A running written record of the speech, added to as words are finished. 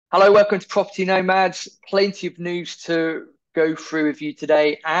Hello, welcome to Property Nomads. Plenty of news to go through with you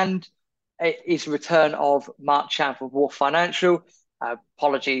today, and it is the return of Marc of Wharf Financial.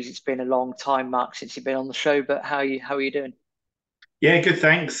 Apologies, it's been a long time, Mark, since you've been on the show, but how are you doing? Yeah, good.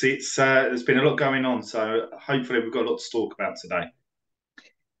 Thanks. It's there's been a lot going on, so hopefully we've got a lot to talk about today.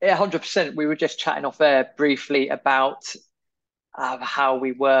 Yeah, 100%. We were just chatting off air briefly about how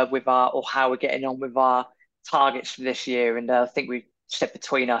we were with how we're getting on with our targets for this year, and I think we said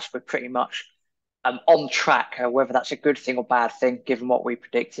between us we're pretty much on track. Whether that's a good thing or bad thing, given what we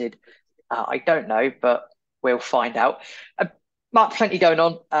predicted, I don't know, but we'll find out. Uh, Mark, plenty going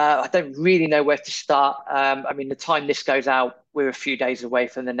on. I don't really know where to start. I mean, the time this goes out, we're a few days away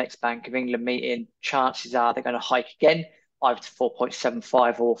from the next Bank of England meeting. Chances are they're going to hike again, either to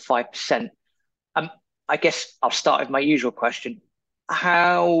 4.75 or 5%. Um, I guess I'll start with my usual question.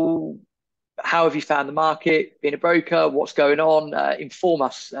 How how have you found the market? Being a broker, what's going on? Inform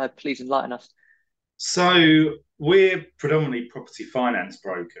us, please enlighten us. So we're predominantly property finance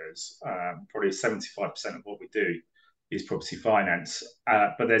brokers. Probably 75% of what we do is property finance,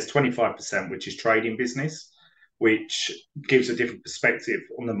 but there's 25% which is trading business, which gives a different perspective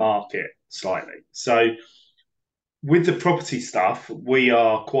on the market slightly. So with the property stuff, we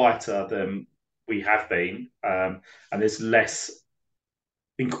are quieter than we have been, and there's less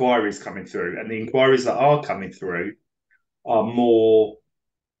inquiries coming through, and the inquiries that are coming through are more,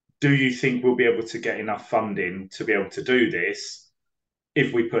 do you think we'll be able to get enough funding to be able to do this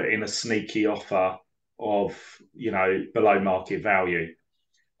if we put in a sneaky offer of, below market value?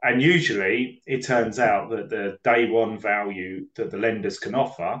 And usually it turns out that the day one value that the lenders can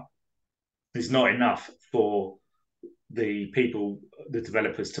offer is not enough for the people, the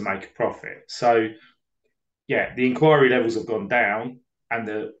developers, to make a profit. So yeah, the inquiry levels have gone down and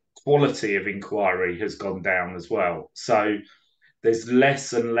the quality of inquiry has gone down as well. So there's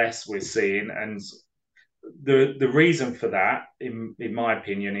less and less we're seeing, and the reason for that, in my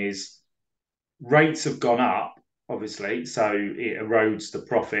opinion, is rates have gone up, obviously, so it erodes the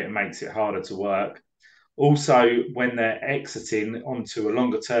profit and makes it harder to work. Also, when they're exiting onto a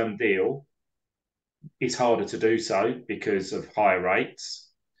longer term deal, it's harder to do so because of higher rates.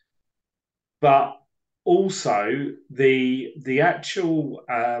 But also the actual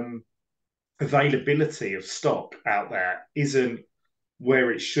availability of stock out there isn't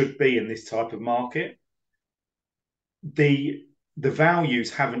where it should be in this type of market. The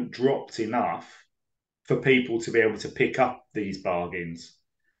values haven't dropped enough for people to be able to pick up these bargains,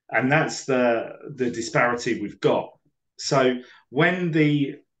 and that's the disparity we've got. So when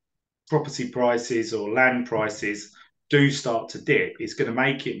the property prices or land prices do start to dip, it's going to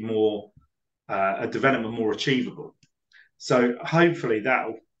make it more a development more achievable. So hopefully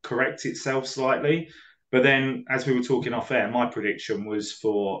that'll correct itself slightly. But then, as we were talking off air, my prediction was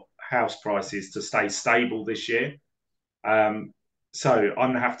for house prices to stay stable this year. Um, so I'm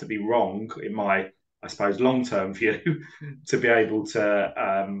going to have to be wrong in my, I suppose, long term view to be able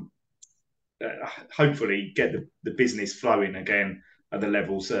to hopefully get the business flowing again at the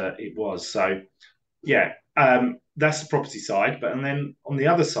levels it was. So yeah, that's the property side. But and then on the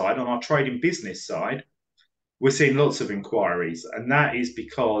other side, on our trading business side, we're seeing lots of inquiries, and that is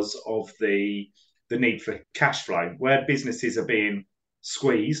because of the need for cash flow. Where businesses are being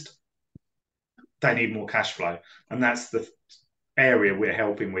squeezed, they need more cash flow, and that's the area we're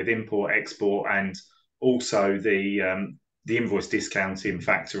helping with: import, export, and also the invoice discounting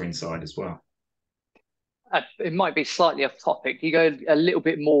factoring side as well. It might be slightly off topic. You go a little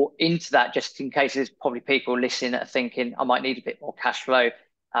bit more into that, just in case there's probably people listening that are thinking, I might need a bit more cash flow.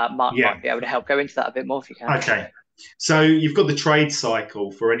 Mark Yeah. might be able to help go into that a bit more if you can. Okay. So you've got the trade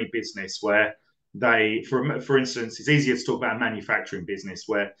cycle for any business where for instance, it's easier to talk about a manufacturing business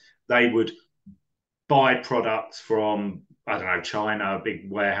where they would buy products from, I don't know, China, a big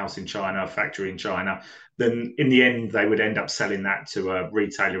warehouse in China, a factory in China. Then in the end, they would end up selling that to a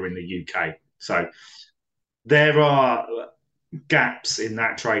retailer in the UK. So there are gaps in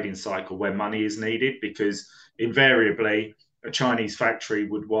that trading cycle where money is needed, because invariably a Chinese factory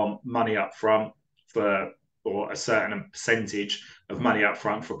would want money up front for, or a certain percentage of money up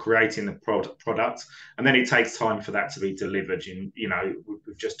front for creating the product, and then it takes time for that to be delivered.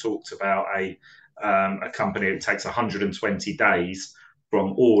 We've just talked about a company that takes 120 days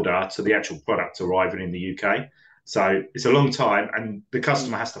from order to the actual product arriving in the UK. So it's a long time, and the Mm.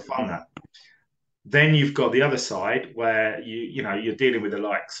 customer has to fund that. Then you've got the other side where you're dealing with the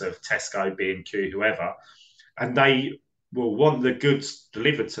likes of Tesco, B&Q, whoever, and they will want the goods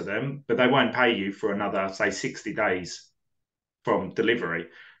delivered to them, but they won't pay you for another, say, 60 days from delivery.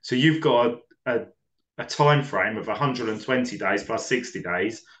 So you've got a time frame of 120 days plus 60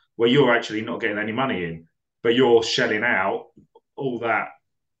 days where you're actually not getting any money in, but you're shelling out all that,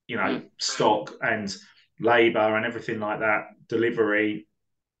 Mm. stock and labour and everything like that, delivery,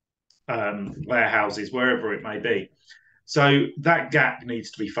 warehouses, wherever it may be. So that gap needs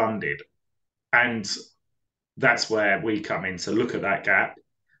to be funded. And that's where we come in to look at that gap,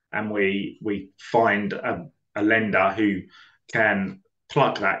 and we find a lender who can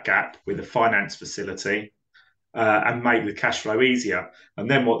plug that gap with a finance facility, and make the cash flow easier. And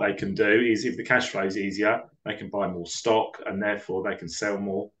then what they can do is, if the cash flow is easier, they can buy more stock and therefore they can sell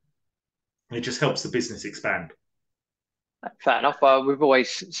more. It just helps the business expand. Fair enough. We've always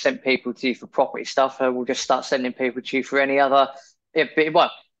sent people to you for property stuff. We'll just start sending people to you for any other.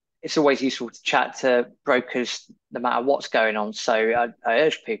 Well, it's always useful to chat to brokers no matter what's going on. So I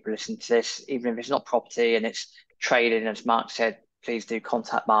urge people listening to this, even if it's not property and it's trading, as Mark said, please do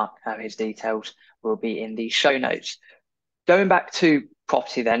contact Mark. His details will be in the show notes. Going back to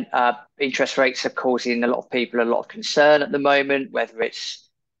property then, interest rates are causing a lot of people a lot of concern at the moment, whether it's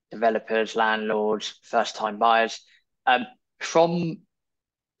developers, landlords, first-time buyers. From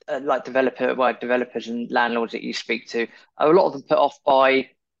like developers and landlords that you speak to, are a lot of them put off by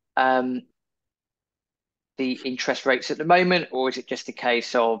um, the interest rates at the moment, or is it just a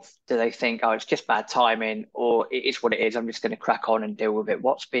case of do they think, oh, it's just bad timing, or it is what it is, I'm just going to crack on and deal with it?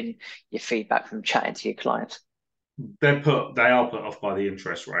 What's been your feedback from chatting to your clients? They are put off by the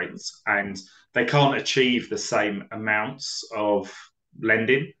interest rates, and they can't achieve the same amounts of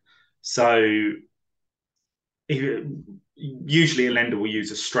lending. So usually a lender will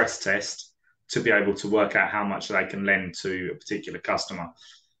use a stress test to be able to work out how much they can lend to a particular customer.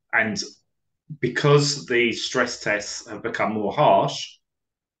 And because the stress tests have become more harsh,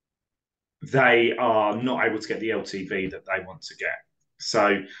 they are not able to get the LTV that they want to get.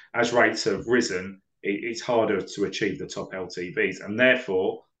 So as rates have risen, it's harder to achieve the top LTVs, and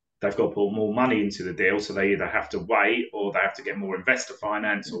therefore they've got to put more money into the deal. So they either have to wait or they have to get more investor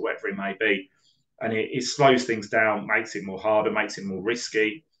finance or whatever it may be. And it slows things down, makes it more harder, makes it more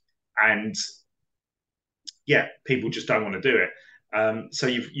risky. And yeah, people just don't want to do it. So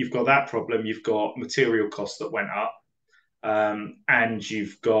you've got that problem. You've got material costs that went up, and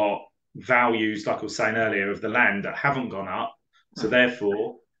you've got values, like I was saying earlier, of the land that haven't gone up. So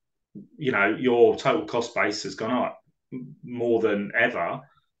therefore, your total cost base has gone up more than ever.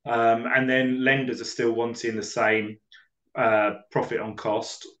 And then lenders are still wanting the same profit on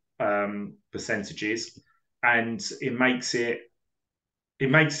cost percentages, and it makes it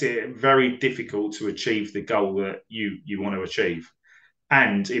very difficult to achieve the goal that you want to achieve,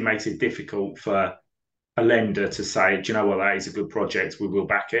 and it makes it difficult for a lender to say, do you know what, that is a good project, we will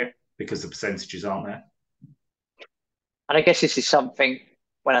back it, because the percentages aren't there. And I guess this is something,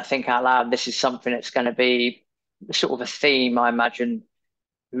 when I think out loud, this is something that's going to be sort of a theme, I imagine,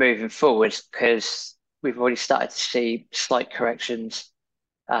 moving forwards, because we've already started to see slight corrections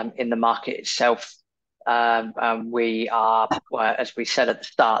in the market itself. And we are, well, as we said at the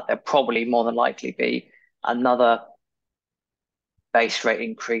start, there'll probably more than likely be another base rate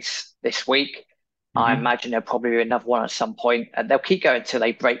increase this week. I Mm-hmm. imagine there'll probably be another one at some point, and they'll keep going until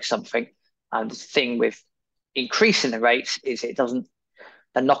they break something. And the thing with increasing the rates is the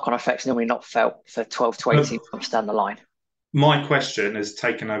knock-on effects normally not felt for 12 to 18 months down the line. My question has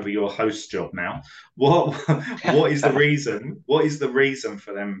taken over your host job now. What what is Fair the enough. reason? What is the reason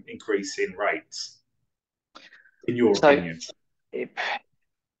for them increasing rates, in your So, opinion? it,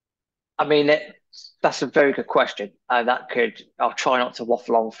 I mean, that's a very good question. I'll try not to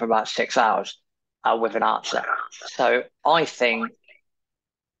waffle on for about 6 hours with an answer. So, I think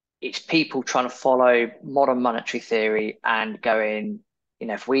it's people trying to follow modern monetary theory and going,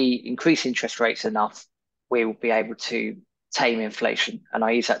 if we increase interest rates enough, we will be able to tame inflation. And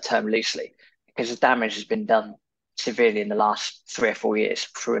I use that term loosely because the damage has been done severely in the last 3 or 4 years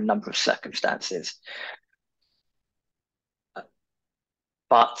through a number of circumstances.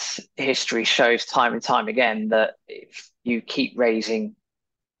 But history shows time and time again that if you keep raising,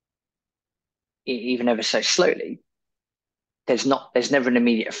 even ever so slowly, there's never an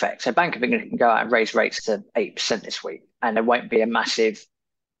immediate effect. So Bank of England can go out and raise rates to 8% this week, and there won't be a massive,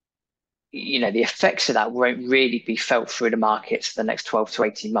 the effects of that won't really be felt through the markets for the next 12 to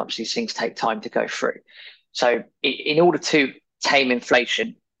 18 months. These things take time to go through. So in order to tame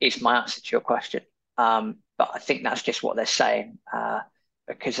inflation is my answer to your question. But I think that's just what they're saying,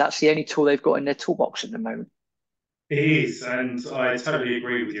 because that's the only tool they've got in their toolbox at the moment. It is, and I totally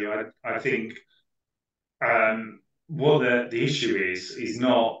agree with you. I think what the issue is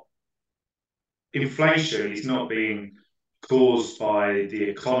not inflation is not being caused by the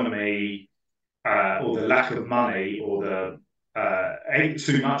economy, or the lack of money, or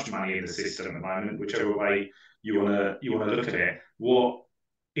too much money in the system at the moment, whichever way you want to look at it. What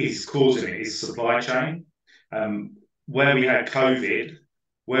is causing it is supply chain. Um, where we had COVID,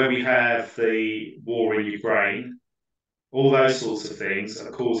 where we have the war in Ukraine, all those sorts of things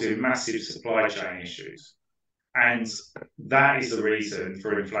are causing massive supply chain issues. And that is the reason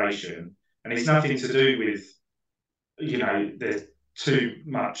for inflation. And it's nothing to do with, there's too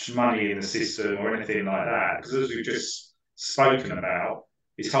much money in the system or anything like that. Because as we've just spoken about,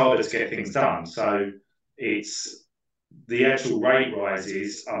 it's harder to get things done. So it's the actual rate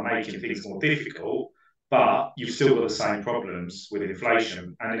rises are making things more difficult, but you've still got the same problems with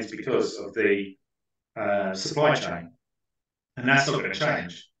inflation. And it's because of the supply chain. And that's not going to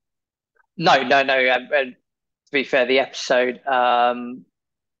change. No, no, no. And to be fair, the episode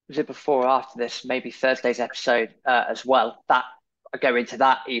was it before or after this? Maybe Thursday's episode as well. That I go into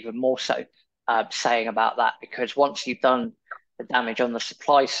that even more so, saying about that because once you've done the damage on the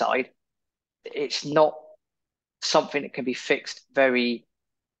supply side, it's not something that can be fixed very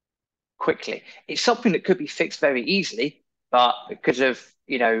quickly. It's something that could be fixed very easily, but because of,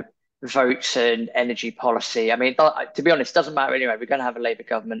 votes and energy policy, I mean, to be honest, it doesn't matter anyway. We're going to have a Labour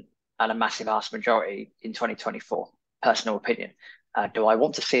government and a massive House majority in 2024. Personal opinion. Do I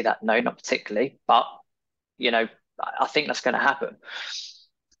want to see that? No, not particularly, but I think that's going to happen.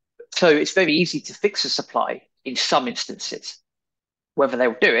 So it's very easy to fix the supply in some instances. Whether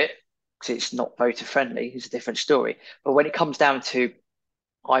they'll do it, because it's not voter friendly, is a different story. But when it comes down to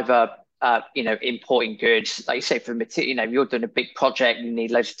either importing goods, like you say, for material, you're doing a big project, you need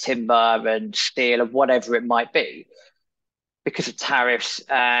loads of timber and steel or whatever it might be, because of tariffs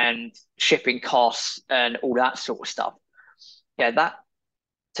and shipping costs and all that sort of stuff. Yeah, that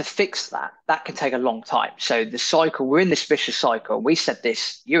to fix that can take a long time. So the cycle, we're in this vicious cycle. We said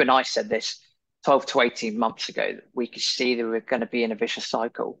this, you and I said this 12 to 18 months ago, that we could see that we're going to be in a vicious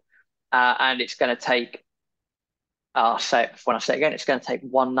cycle. And it's going to take, I'll say it when I say it again, it's going to take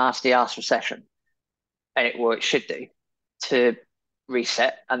one nasty ass recession, and it should do, to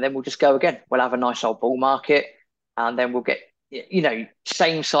reset, and then we'll just go again. We'll have a nice old bull market, and then we'll get,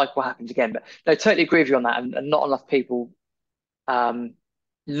 same cycle happens again. But no, totally agree with you on that, and not enough people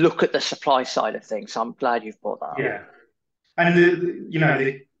look at the supply side of things. So I'm glad you've brought that up. Yeah. And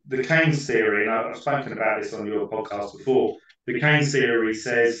the Keynes theory, and I've spoken about this on your podcast before. The Keynes theory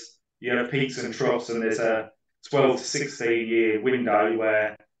says you have peaks and troughs, and there's a 12 to 16 year window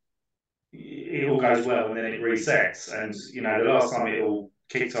where it all goes well and then it resets. And the last time it all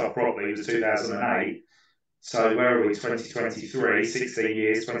kicked off properly was 2008. So where are we? 2023, 16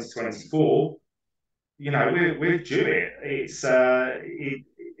 years, 2024. We're due it.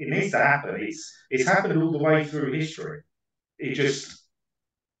 It needs to happen. It's happened all the way through history. It just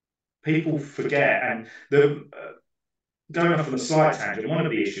people forget, and the going off on a slight tangent. One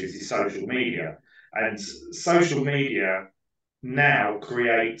of the issues is social media, and social media now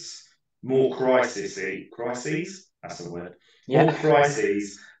creates more crises. That's the word. More Yeah.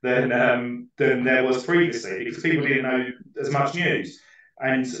 crises than there was previously because people didn't know as much news,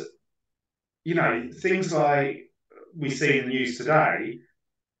 and things like we see in the news today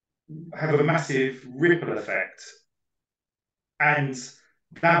have a massive ripple effect, and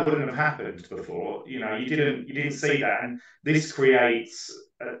that wouldn't have happened before. You didn't see that, and this creates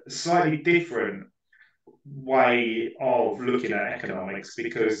a slightly different way of looking at economics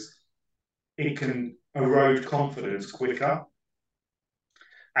because it can erode confidence quicker,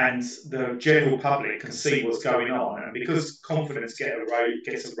 and the general public can see what's going on. And because confidence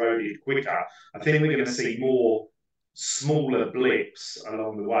gets eroded quicker, I think we're going to see more smaller blips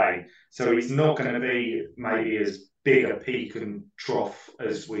along the way. So it's not going to be maybe as big a peak and trough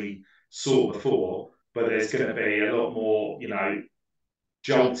as we saw before, but there's going to be a lot more,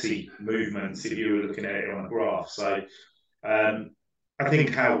 jolty movements if you were looking at it on a graph. So I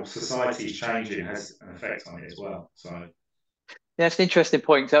think how society is changing has an effect on it as well. So Yeah, it's an interesting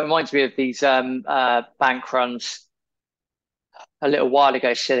point. So it reminds me of these bank runs a little while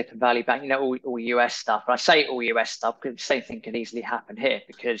ago, Silicon Valley Bank, all US stuff. And I say all US stuff because the same thing could easily happen here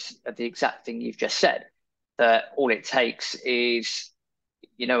because of the exact thing you've just said, that all it takes is,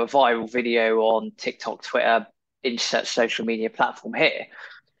 a viral video on TikTok, Twitter, insert social media platform here,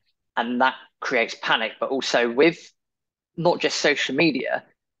 and that creates panic. But also with not just social media,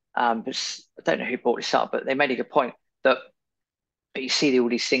 but I don't know who brought this up, but they made a good point that but you see all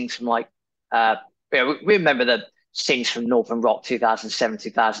these things from like, we remember the scenes from Northern Rock 2007,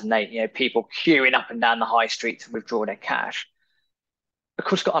 2008, people queuing up and down the high street to withdraw their cash. Of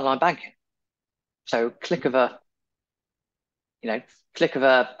course, got online banking. So click of a, click of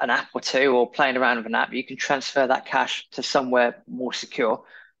an app or two, or playing around with an app, you can transfer that cash to somewhere more secure,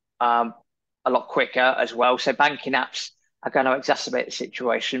 um, a lot quicker as well. So banking apps are going to exacerbate the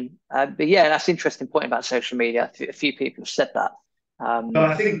situation. But yeah, that's an interesting point about social media. A few people have said that. But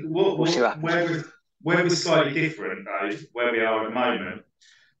I think We'll see what happens. where we're slightly different, though, where we are at the moment,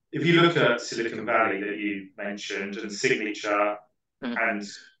 if you look at Silicon Valley that you mentioned, and Signature, Mm,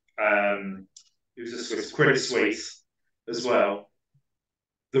 and it was a Swiss Credit Suisse as well,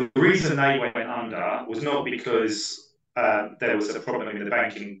 the reason they went under was not because there was a problem in the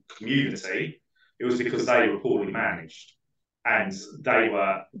banking community. It was because they were poorly managed and they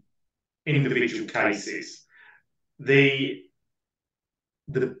were individual cases. The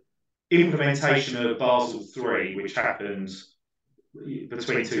the implementation of Basel III, which happened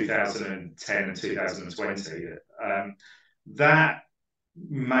between 2010 and 2020, that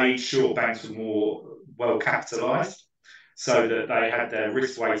made sure banks were more well capitalised, so that they had their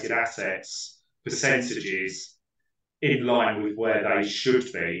risk-weighted assets percentages in line with where they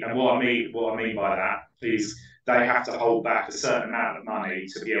should be. And what I mean by that is they have to hold back a certain amount of money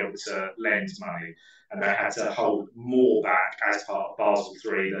to be able to lend money, and they had to hold more back as part of Basel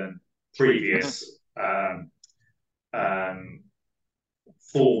III than mhm. previous um,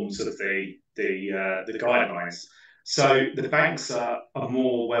 forms of the guidelines. So the banks are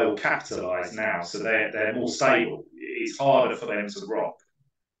more well capitalised now, so they're more stable. It's harder for them to rock.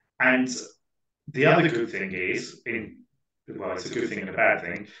 And the other good thing is, well, it's a good thing and a bad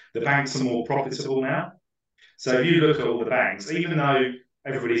thing. The banks are more profitable now. So if you look at all the banks, even though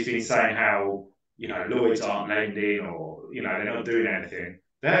everybody's been saying how Lloyds aren't lending, or they're not doing anything,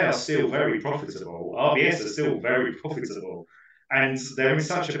 they are still very profitable. RBS are still very profitable, and they're in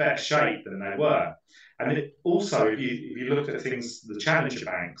such a better shape than they were. And also, if you look at things, the challenger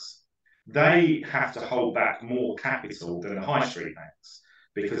banks, they have to hold back more capital than the high street banks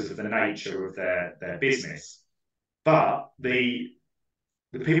because of the nature of their business. But the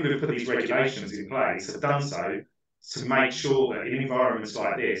people who put these regulations in place have done so to make sure that in environments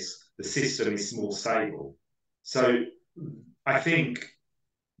like this, the system is more stable. So I think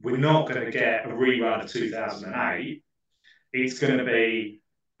we're not going to get a rerun of 2008. It's going to be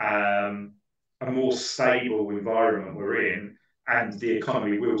a more stable environment we're in, and the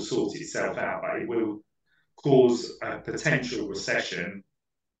economy will sort itself out, but it will cause a potential recession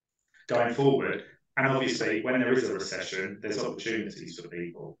going forward. And obviously, when there is a recession, there's opportunities for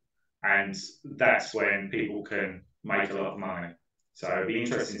people. And that's when people can make a lot of money. So it'd be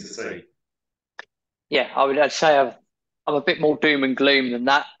interesting to see. Yeah, I'd say I'm a bit more doom and gloom than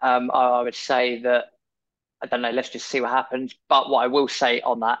that. I would say that I don't know. Let's just see what happens. But what I will say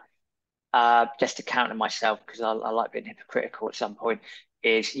on that, just to counter myself, because I like being hypocritical at some point,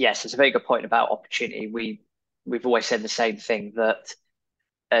 is yes, it's a very good point about opportunity. We've always said the same thing, that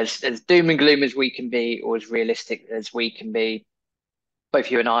as doom and gloom as we can be, or as realistic as we can be,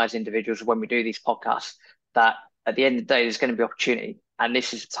 both you and I as individuals, when we do these podcasts, that at the end of the day, there's going to be opportunity. And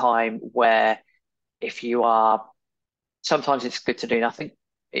this is a time where if you are, sometimes it's good to do nothing.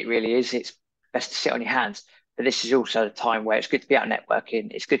 It really is. It's best to sit on your hands. But this is also a time where it's good to be out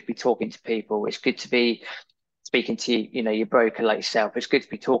networking. It's good to be talking to people. It's good to be speaking to, your broker like yourself. It's good to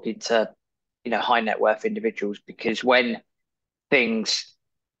be talking to, high net worth individuals, because when things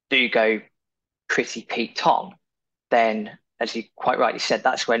do go pretty peaked on, then, as you quite rightly said,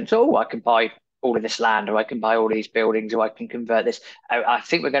 that's when, so, oh, I can buy all of this land, or I can buy all these buildings, or I can convert this. I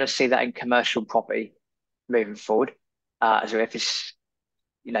think we're going to see that in commercial property moving forward, as if it's,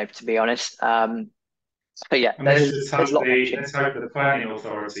 to be honest. But yeah, And there's a lot of let's opportunity. hope that the planning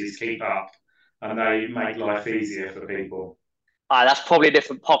authorities keep up and they make life easier for people. That's probably a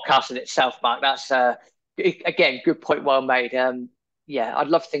different podcast in itself, Mark. That's again, good point, well made. Yeah, I'd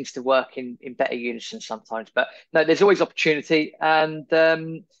love things to work in better unison sometimes, but no, there's always opportunity. And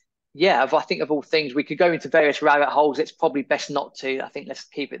yeah, I think of all things, we could go into various rabbit holes. It's probably best not to. I think let's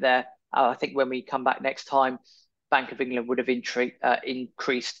keep it there. I think when we come back next time, Bank of England would have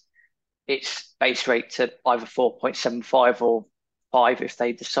increased its base rate to either 4.75 or 5 if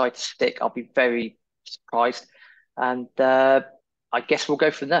they decide to stick. I'll be very surprised. And I guess we'll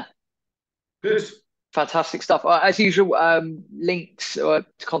go from there. Good. Fantastic stuff. As usual, links to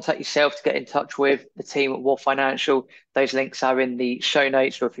contact yourself, to get in touch with the team at Wharf Financial. Those links are in the show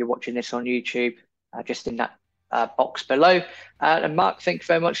notes, or if you're watching this on YouTube, just in that box below. And Mark, thank you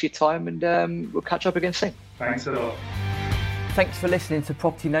very much for your time, and we'll catch up again soon. Thanks a lot. Thanks for listening to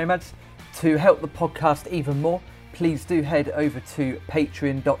Property Nomads. To help the podcast even more, please do head over to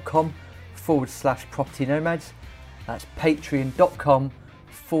patreon.com/property nomads. That's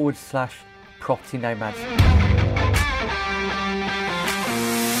patreon.com/property nomads.